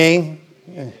And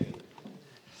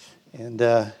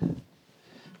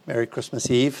Merry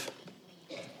Christmas Eve.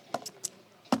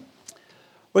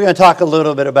 We're going to talk a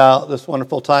little bit about this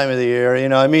wonderful time of the year.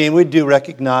 We do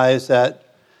recognize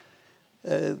that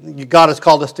God has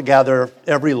called us to gather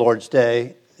every Lord's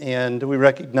Day, and we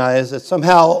recognize that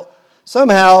somehow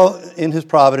in His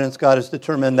providence, God has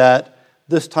determined that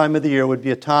this time of the year would be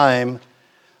a time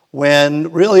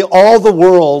when really all the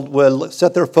world will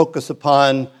set their focus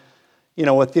upon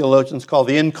what theologians call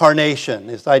the incarnation,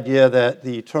 this idea that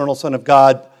the eternal Son of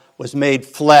God was made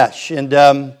flesh. And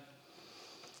God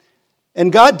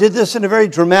did this in a very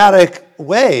dramatic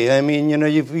way.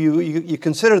 You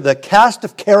consider the cast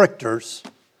of characters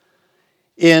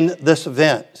in this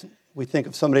event. We think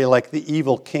of somebody like the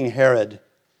evil King Herod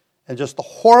and just the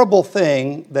horrible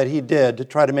thing that he did to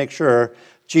try to make sure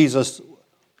Jesus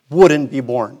wouldn't be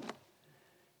born.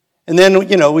 And then,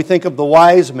 we think of the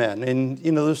wise men, and,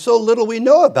 there's so little we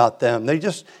know about them. They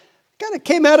just kind of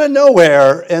came out of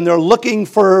nowhere, and they're looking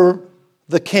for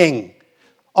the king.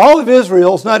 All of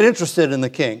Israel's not interested in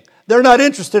the king. They're not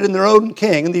interested in their own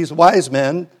king, and these wise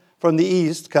men from the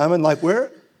east come and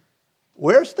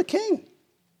where's the king?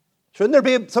 Shouldn't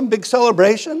there be some big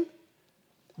celebration?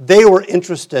 They were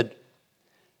interested.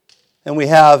 And we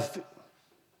have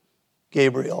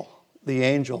Gabriel, the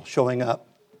angel, showing up,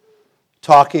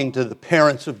 talking to the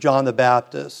parents of John the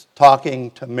Baptist,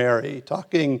 talking to Mary,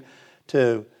 talking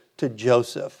to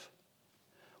Joseph.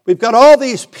 We've got all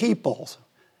these people.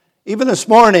 Even this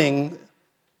morning,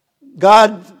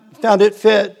 God found it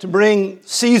fit to bring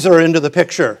Caesar into the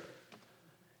picture.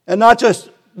 And not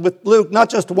just with Luke, not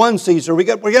just one Caesar. We're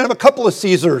going to have a couple of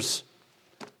Caesars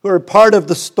who are part of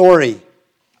the story.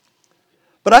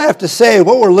 But I have to say,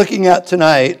 what we're looking at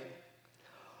tonight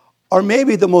are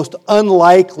maybe the most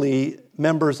unlikely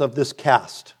members of this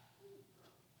cast.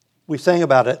 We sang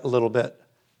about it a little bit.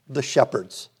 The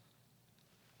shepherds.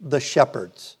 The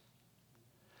shepherds.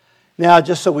 Now,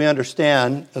 just so we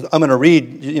understand, I'm going to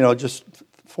read, just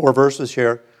 4 verses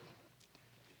here.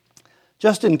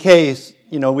 Just in case,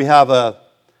 we have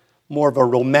more of a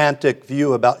romantic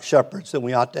view about shepherds than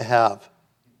we ought to have.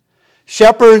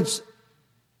 Shepherds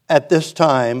at this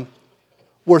time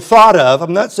were thought of,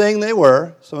 I'm not saying they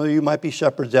were, some of you might be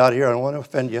shepherds out here, I don't want to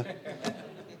offend you.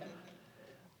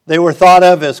 They were thought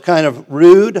of as kind of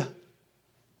rude,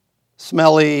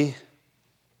 smelly,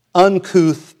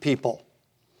 uncouth people.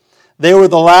 They were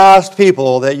the last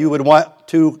people that you would want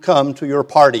to come to your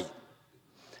party.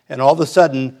 And all of a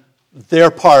sudden,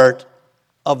 they're part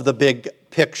of the big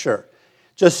picture.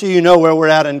 Just so you know where we're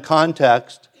at in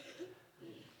context,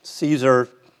 Caesar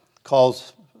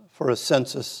calls for a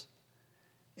census.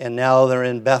 And now they're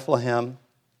in Bethlehem.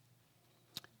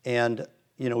 And,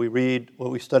 we read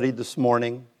what we studied this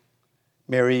morning.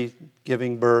 Mary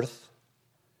giving birth.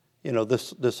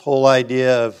 This whole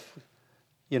idea of,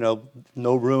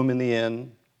 no room in the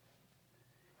inn.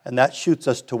 And that shoots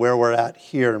us to where we're at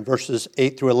here in verses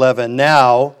 8 through 11.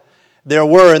 Now, there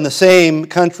were in the same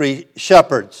country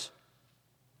shepherds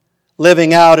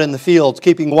living out in the fields,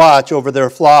 keeping watch over their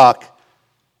flock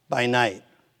by night.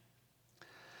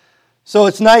 So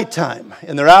it's nighttime,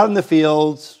 and they're out in the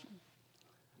fields.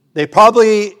 They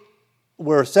probably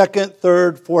were 2nd,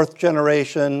 3rd, 4th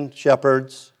generation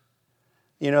shepherds.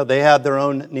 They had their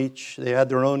own niche. They had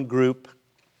their own group.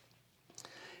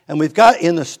 And we've got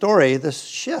in the story this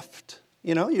shift.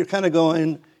 You're kind of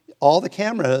going, all the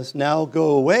cameras now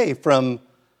go away from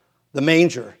the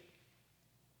manger.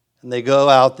 And they go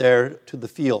out there to the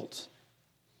fields.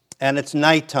 And it's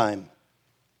nighttime.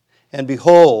 And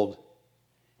behold,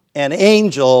 an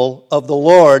angel of the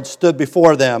Lord stood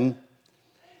before them,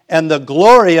 and the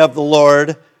glory of the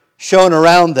Lord shone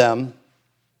around them,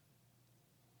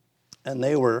 and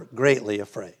they were greatly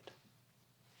afraid.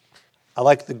 I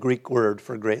like the Greek word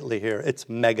for greatly here. It's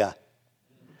mega.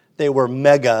 They were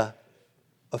mega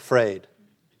afraid.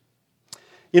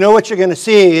 What you're going to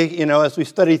see, as we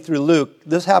study through Luke,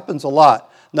 this happens a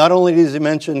lot. Not only does he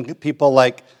mention people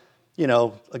like,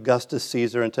 Augustus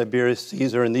Caesar and Tiberius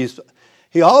Caesar and these.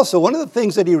 He also, one of the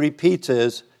things that he repeats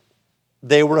is,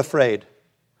 they were afraid.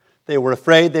 They were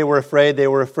afraid, they were afraid, they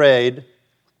were afraid,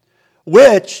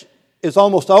 which is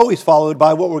almost always followed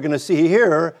by what we're going to see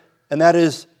here, and that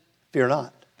is, fear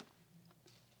not.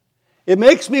 It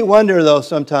makes me wonder, though,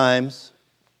 sometimes,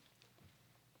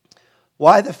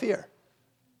 why the fear?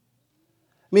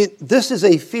 This is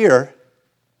a fear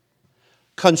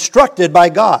constructed by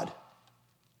God.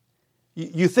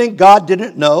 You think God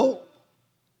didn't know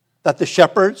that the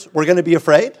shepherds were going to be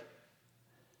afraid?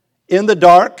 In the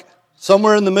dark,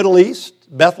 somewhere in the Middle East,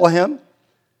 Bethlehem,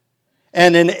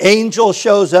 and an angel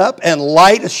shows up and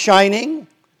light is shining,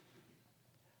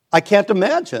 I can't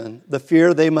imagine the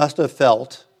fear they must have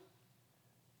felt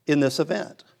in this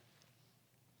event.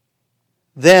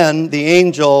 Then the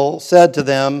angel said to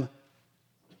them,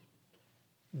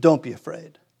 "Don't be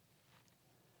afraid.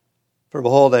 For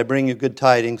behold, I bring you good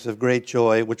tidings of great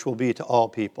joy, which will be to all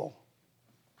people."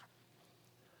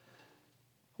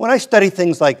 When I study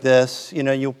things like this,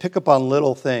 you pick up on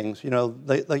little things. You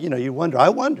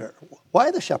wonder,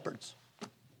 why the shepherds?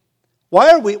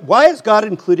 Why is God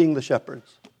including the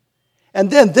shepherds?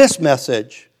 And then this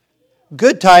message,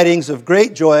 good tidings of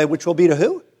great joy, which will be to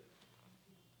who?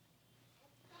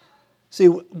 See,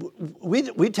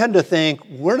 we tend to think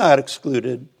we're not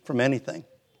excluded from anything.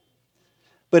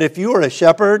 But if you were a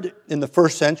shepherd in the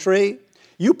first century,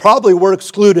 you probably were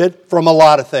excluded from a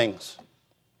lot of things.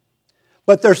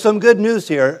 But there's some good news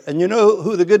here. And you know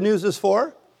who the good news is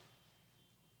for?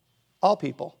 All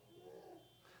people.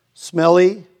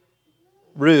 Smelly,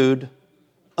 rude,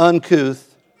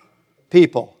 uncouth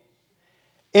people.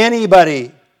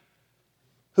 Anybody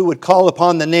who would call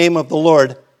upon the name of the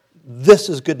Lord, this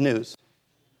is good news.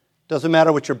 Doesn't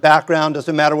matter what your background,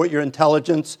 doesn't matter what your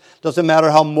intelligence, doesn't matter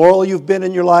how moral you've been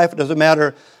in your life, it doesn't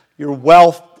matter your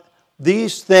wealth.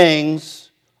 These things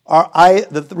are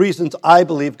the reasons I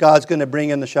believe God's going to bring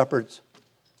in the shepherds.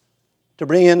 To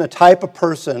bring in a type of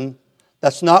person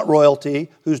that's not royalty,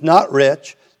 who's not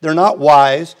rich, they're not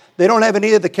wise, they don't have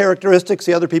any of the characteristics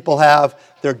the other people have.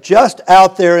 They're just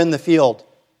out there in the field.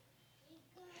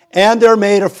 And they're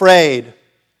made afraid.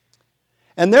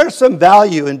 And there's some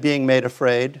value in being made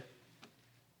afraid.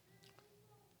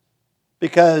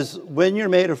 Because when you're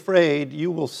made afraid,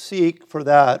 you will seek for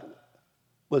that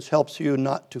which helps you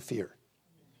not to fear.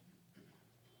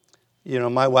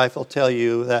 My wife will tell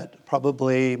you that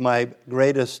probably my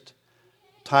greatest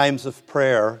times of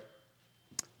prayer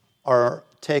are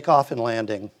takeoff and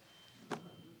landing.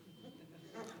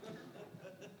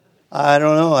 I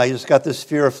don't know. I just got this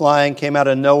fear of flying, came out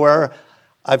of nowhere.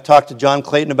 I've talked to John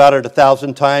Clayton about it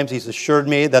 1,000 times. He's assured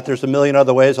me that there's a million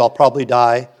other ways I'll probably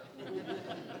die.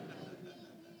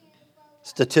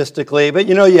 Statistically. But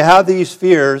you have these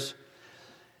fears.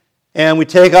 And we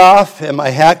take off, and my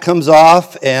hat comes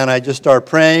off, and I just start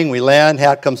praying. We land,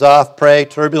 hat comes off, pray,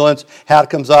 turbulence, hat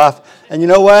comes off. And you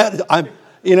know what?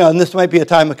 And this might be a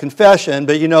time of confession,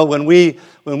 but when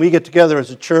we get together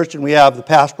as a church and we have the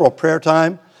pastoral prayer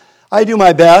time, I do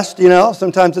my best,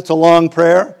 sometimes it's a long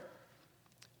prayer.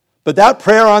 But that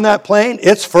prayer on that plane,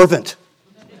 it's fervent.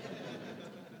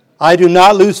 I do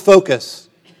not lose focus.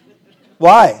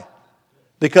 Why?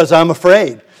 Because I'm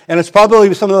afraid. And it's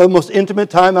probably some of the most intimate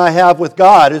time I have with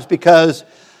God is because,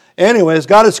 anyways,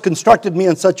 God has constructed me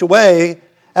in such a way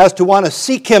as to want to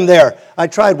seek Him there. I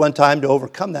tried one time to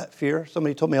overcome that fear.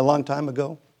 Somebody told me a long time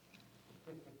ago.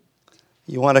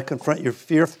 You want to confront your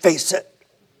fear? Face it.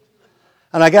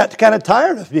 And I got kind of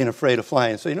tired of being afraid of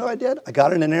flying. So you know what I did? I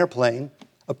got in an airplane,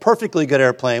 a perfectly good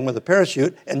airplane with a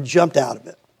parachute, and jumped out of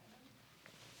it.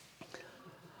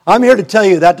 I'm here to tell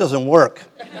you that doesn't work.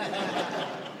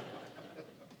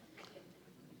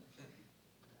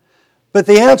 But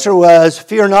the answer was,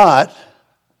 fear not.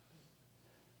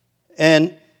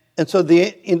 And so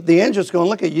the angel's going,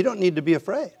 look, you don't need to be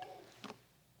afraid.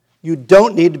 You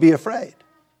don't need to be afraid.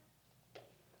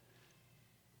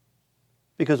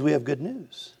 Because we have good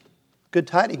news. Good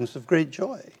tidings of great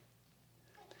joy.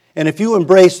 And if you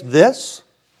embrace this,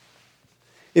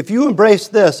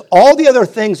 all the other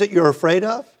things that you're afraid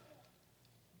of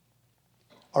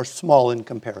are small in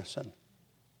comparison.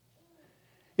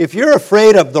 If you're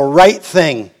afraid of the right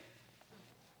thing,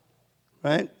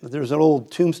 right? There's an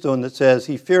old tombstone that says,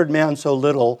 he feared man so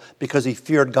little because he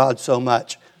feared God so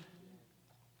much.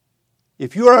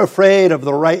 If you are afraid of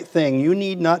the right thing, you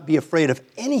need not be afraid of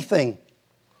anything.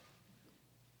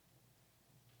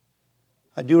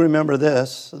 I do remember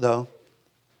this, though,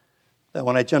 that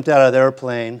when I jumped out of the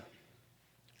airplane,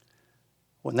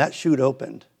 when that chute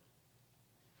opened,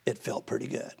 it felt pretty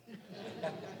good.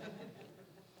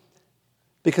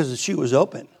 Because the chute was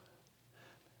open.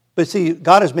 But see,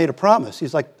 God has made a promise.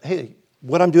 He's like, hey,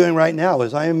 what I'm doing right now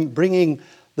is I am bringing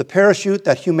the parachute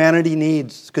that humanity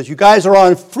needs. Because you guys are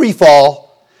on free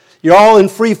fall. You're all in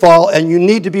free fall, and you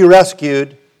need to be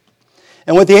rescued.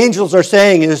 And what the angels are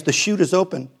saying is the chute is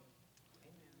open.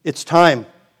 It's time.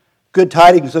 Good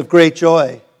tidings of great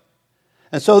joy.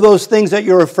 And so those things that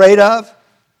you're afraid of,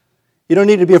 you don't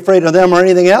need to be afraid of them or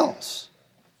anything else.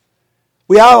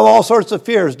 We have all sorts of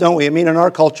fears, don't we? I mean, in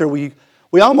our culture, we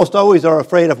almost always are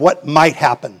afraid of what might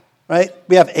happen, right?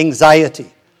 We have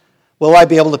anxiety. Will I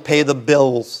be able to pay the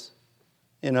bills?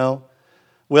 Will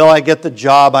I get the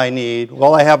job I need?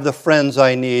 Will I have the friends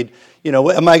I need?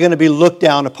 Am I going to be looked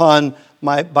down upon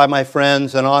by my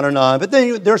friends and on and on. But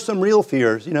then there's some real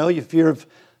fears. You know, you fear of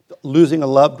losing a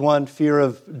loved one, fear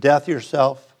of death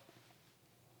yourself.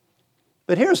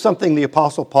 But here's something the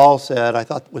Apostle Paul said I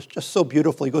thought was just so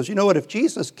beautiful. He goes, you know what, if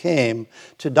Jesus came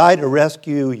to die to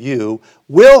rescue you,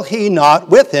 will he not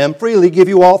with him freely give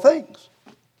you all things?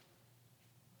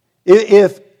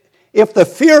 If the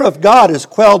fear of God is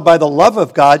quelled by the love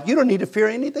of God, you don't need to fear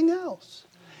anything else.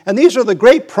 And these are the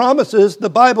great promises the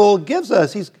Bible gives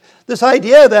us. This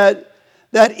idea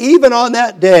that even on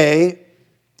that day,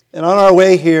 and on our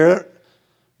way here,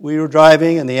 we were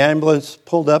driving and the ambulance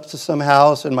pulled up to some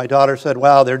house and my daughter said,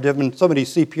 wow, they're giving somebody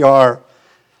CPR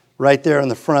right there in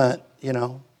the front, you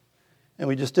know. And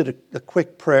we just did a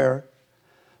quick prayer.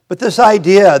 But this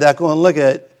idea that going, look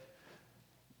at,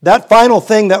 that final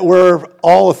thing that we're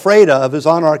all afraid of is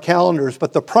on our calendars.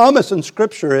 But the promise in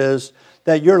Scripture is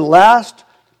that your last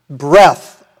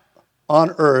breath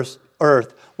on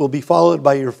earth will be followed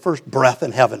by your first breath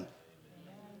in heaven.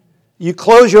 You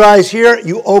close your eyes here,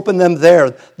 you open them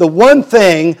there. The one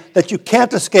thing that you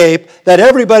can't escape, that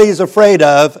everybody's afraid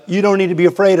of, you don't need to be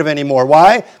afraid of anymore.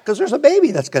 Why? Because there's a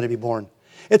baby that's going to be born.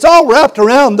 It's all wrapped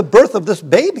around the birth of this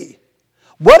baby.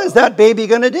 What is that baby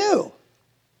going to do?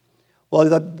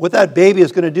 Well, what that baby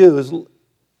is going to do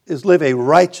is live a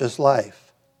righteous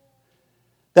life.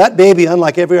 That baby,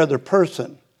 unlike every other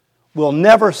person, will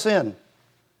never sin.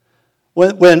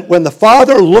 When the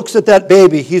father looks at that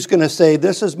baby, he's going to say,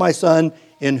 this is my son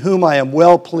in whom I am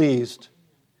well pleased.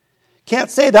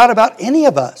 Can't say that about any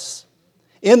of us.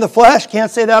 In the flesh, can't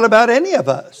say that about any of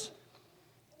us.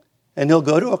 And he'll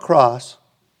go to a cross,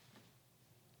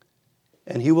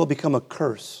 and he will become a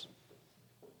curse,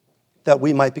 that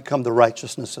we might become the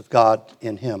righteousness of God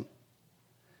in him.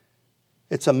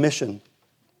 It's a mission.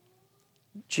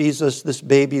 Jesus, this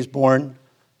baby is born,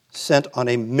 sent on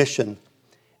a mission.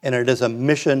 And it is a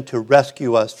mission to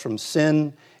rescue us from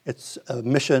sin. It's a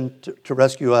mission to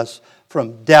rescue us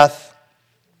from death.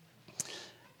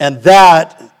 And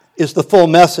that is the full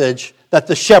message that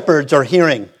the shepherds are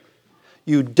hearing.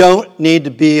 You don't need to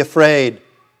be afraid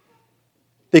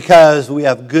because we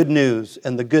have good news.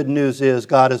 And the good news is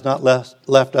God has not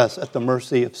left us at the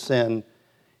mercy of sin.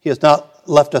 He has not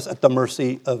left us at the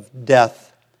mercy of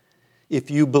death. If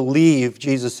you believe,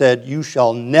 Jesus said, you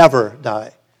shall never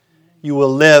die. You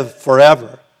will live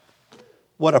forever.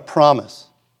 What a promise.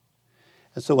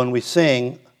 And so when we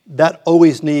sing, that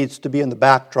always needs to be in the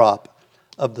backdrop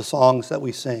of the songs that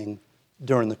we sing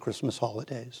during the Christmas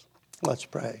holidays. Let's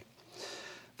pray.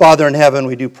 Father in heaven,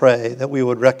 we do pray that we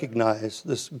would recognize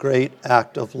this great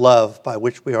act of love by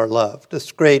which we are loved,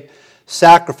 this great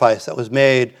sacrifice that was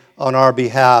made on our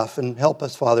behalf, and help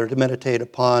us, Father, to meditate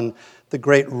upon the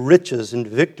great riches and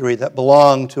victory that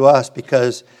belong to us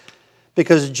because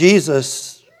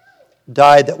Jesus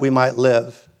died that we might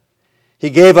live. He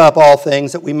gave up all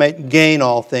things that we might gain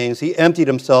all things. He emptied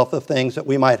himself of things that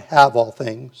we might have all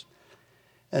things.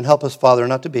 And help us, Father,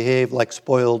 not to behave like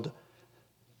spoiled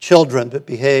children, but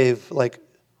behave like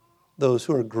those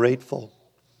who are grateful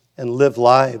and live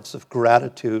lives of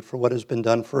gratitude for what has been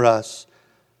done for us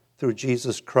through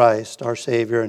Jesus Christ, our Savior.